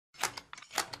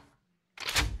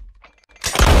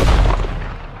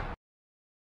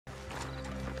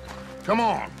Come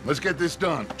on, let's get this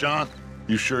done. John,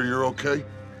 you sure you're okay?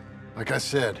 Like I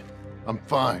said, I'm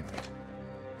fine.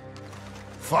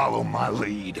 Follow my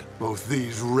lead. Both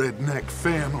these redneck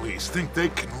families think they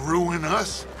can ruin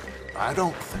us? I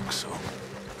don't think so.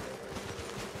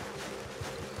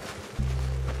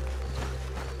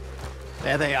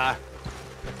 There they are.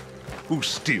 Who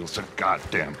steals a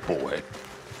goddamn boy?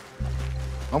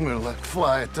 I'm gonna let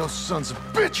fly at those sons of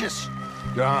bitches!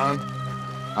 John,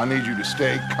 I need you to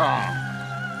stay calm.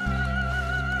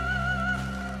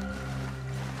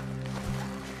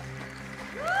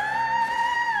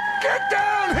 Get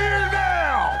down here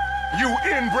now, you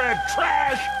inbred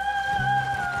trash!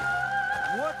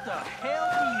 What the hell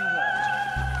do you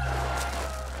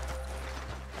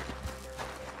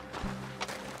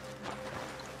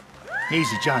want?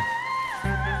 Easy, John.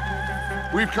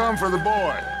 We've come for the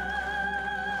boy.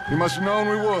 You must have known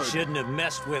we would. Shouldn't have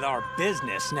messed with our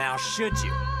business now, should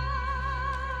you?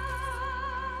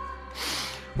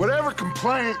 Whatever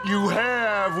complaint you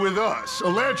have with us,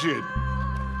 alleged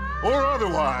or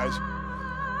otherwise,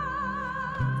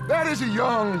 that is a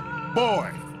young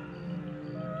boy.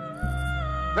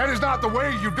 That is not the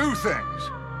way you do things.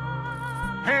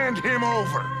 Hand him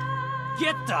over.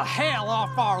 Get the hell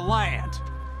off our land!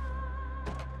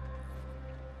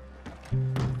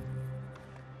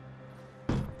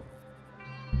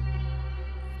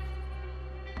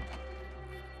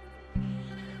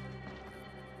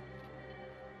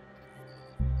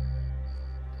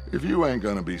 If you ain't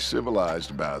gonna be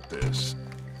civilized about this...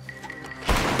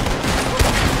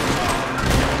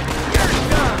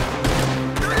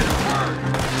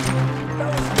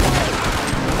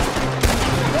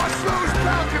 Watch those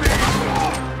balconies!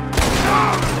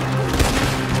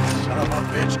 Son of a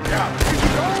bitch, yeah. This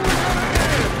is only gonna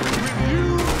end with you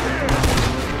dead.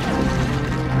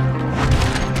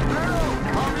 Now,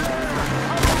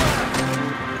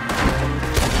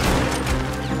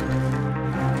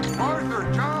 come Arthur,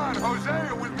 John,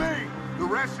 Hosea with me. The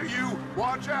rest of you,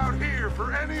 watch out here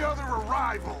for any other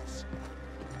arrivals.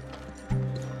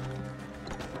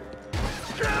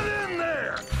 Get in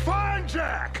there! Find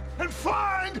Jack! And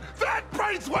find that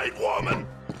Braithwaite woman!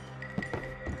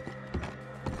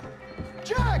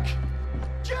 Jack!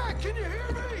 Jack, can you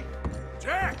hear me?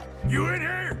 Jack, you in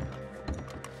here?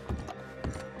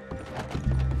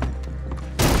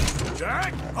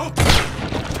 Jack? Oh!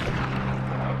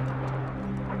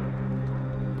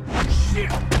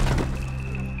 Shit!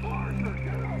 Arthur,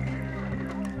 get out here!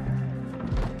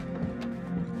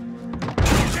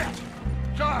 Shit!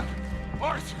 John!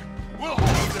 Arthur! We'll hold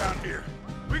him down here!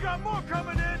 We got more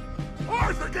coming in!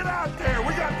 Arthur, get out there!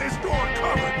 We got this door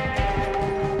covered!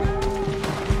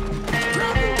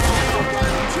 Grab the door by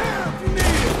the chair if you need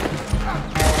it!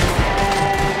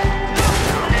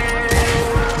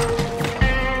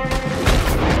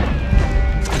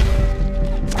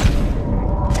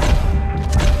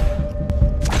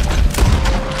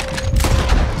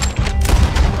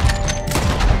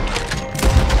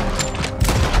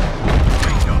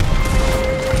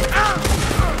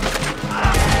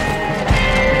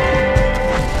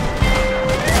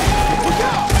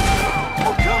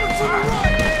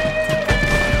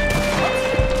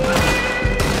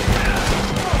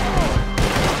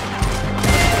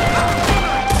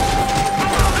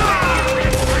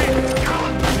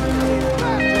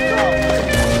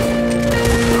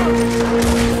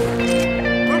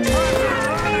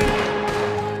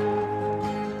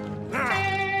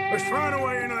 Let's find a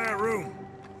way into that room.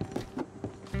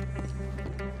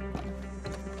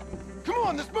 Come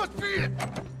on, this must be it!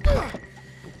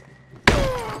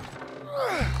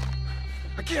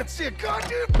 I can't see a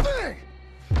goddamn thing!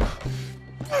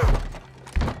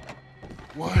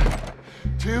 1,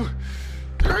 2,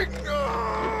 3...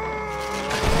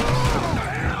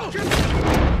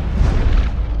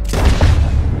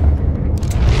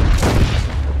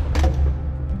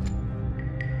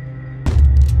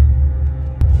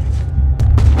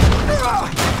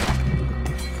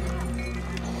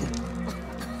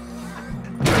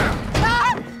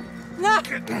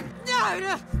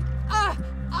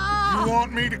 You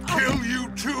want me to kill you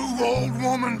too, old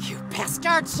woman? You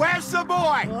bastards! Where's the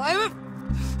boy?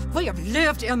 We have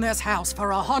lived in this house for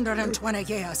 120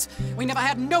 years. We never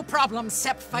had no problems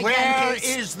except for Where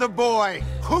Yankees. is the boy?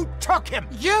 Who took him?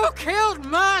 You killed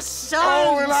my son!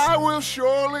 Oh, and I will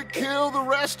surely kill the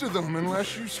rest of them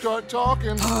unless you start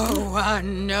talking. Oh, I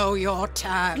know your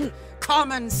type.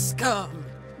 Common scum.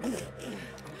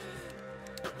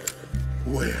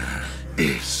 Where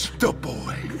is the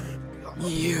boy?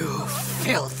 You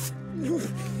filth.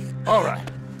 All right,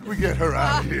 we get her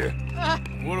out of here.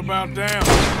 What about them?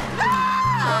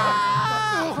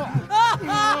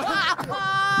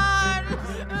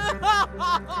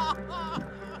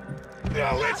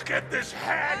 Now let's get this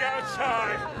hag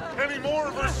outside. Any more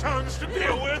of her sons to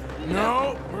deal with?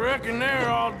 No, reckon they're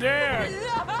all dead.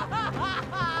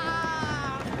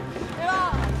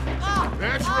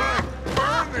 That's right.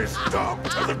 Burn this dump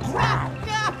to the ground.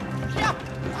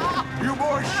 You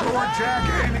boys sure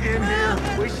Jack ain't in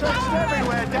here? We searched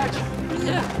everywhere, Dutch.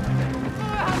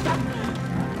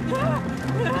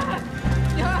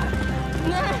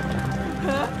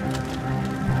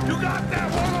 You got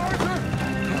that one, Arthur?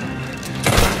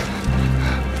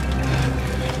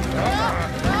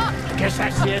 Guess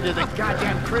that's the end of the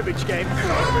goddamn cribbage game.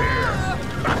 Come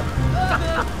here.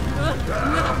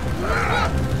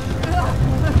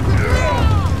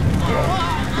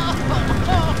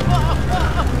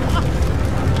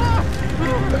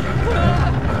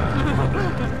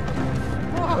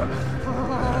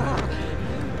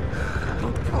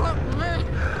 Put me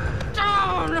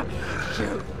down,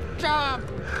 you damn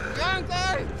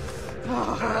Yankee!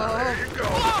 There you go.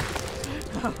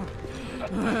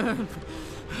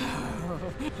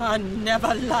 I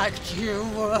never liked you.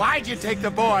 Why'd you take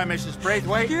the boy, Mrs.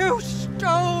 Braithwaite? You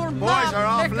stole my Boys are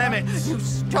off liquor. limits. You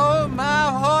stole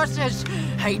my horses.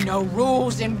 Ain't no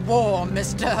rules in war,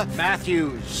 mister.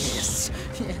 Matthews, Yes,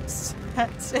 yes,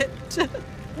 that's it.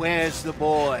 where's the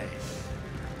boy?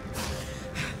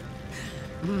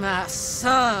 My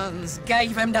sons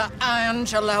gave him to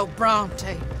Angelo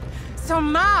Bronte. So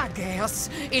my guess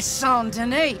is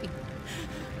Saint-Denis.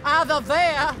 Either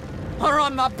there or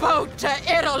on the boat to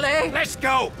Italy. Let's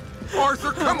go!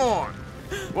 Arthur, come on.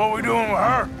 What we doing with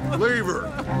her? Leave her.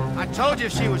 I told you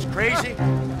she was crazy.